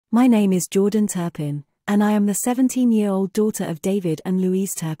My name is Jordan Turpin, and I am the 17-year-old daughter of David and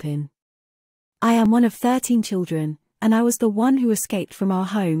Louise Turpin. I am one of 13 children, and I was the one who escaped from our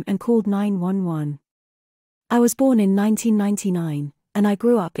home and called 911. I was born in 1999, and I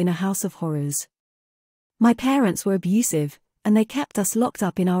grew up in a house of horrors. My parents were abusive, and they kept us locked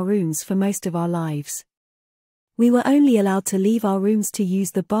up in our rooms for most of our lives. We were only allowed to leave our rooms to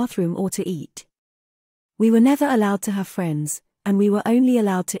use the bathroom or to eat. We were never allowed to have friends, and we were only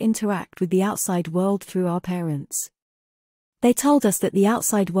allowed to interact with the outside world through our parents. They told us that the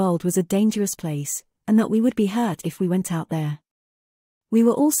outside world was a dangerous place, and that we would be hurt if we went out there. We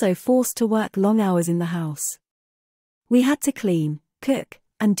were also forced to work long hours in the house. We had to clean, cook,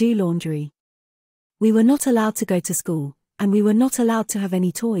 and do laundry. We were not allowed to go to school, and we were not allowed to have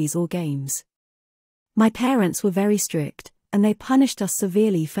any toys or games. My parents were very strict, and they punished us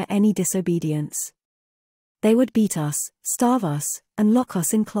severely for any disobedience. They would beat us, starve us, and lock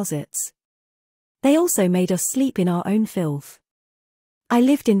us in closets. They also made us sleep in our own filth. I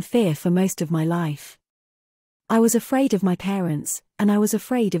lived in fear for most of my life. I was afraid of my parents, and I was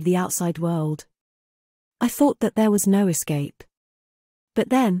afraid of the outside world. I thought that there was no escape. But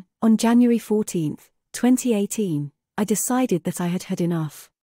then, on January 14, 2018, I decided that I had had enough.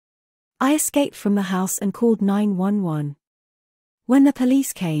 I escaped from the house and called 911. When the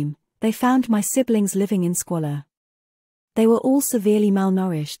police came, they found my siblings living in squalor. They were all severely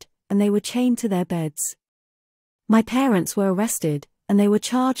malnourished, and they were chained to their beds. My parents were arrested, and they were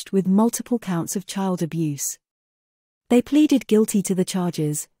charged with multiple counts of child abuse. They pleaded guilty to the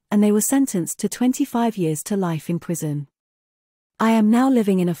charges, and they were sentenced to 25 years to life in prison. I am now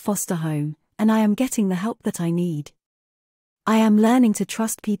living in a foster home, and I am getting the help that I need. I am learning to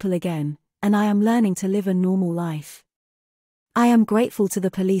trust people again, and I am learning to live a normal life. I am grateful to the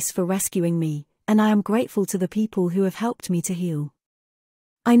police for rescuing me, and I am grateful to the people who have helped me to heal.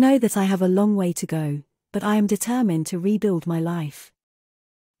 I know that I have a long way to go, but I am determined to rebuild my life.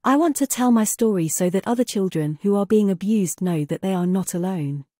 I want to tell my story so that other children who are being abused know that they are not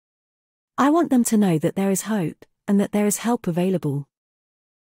alone. I want them to know that there is hope, and that there is help available.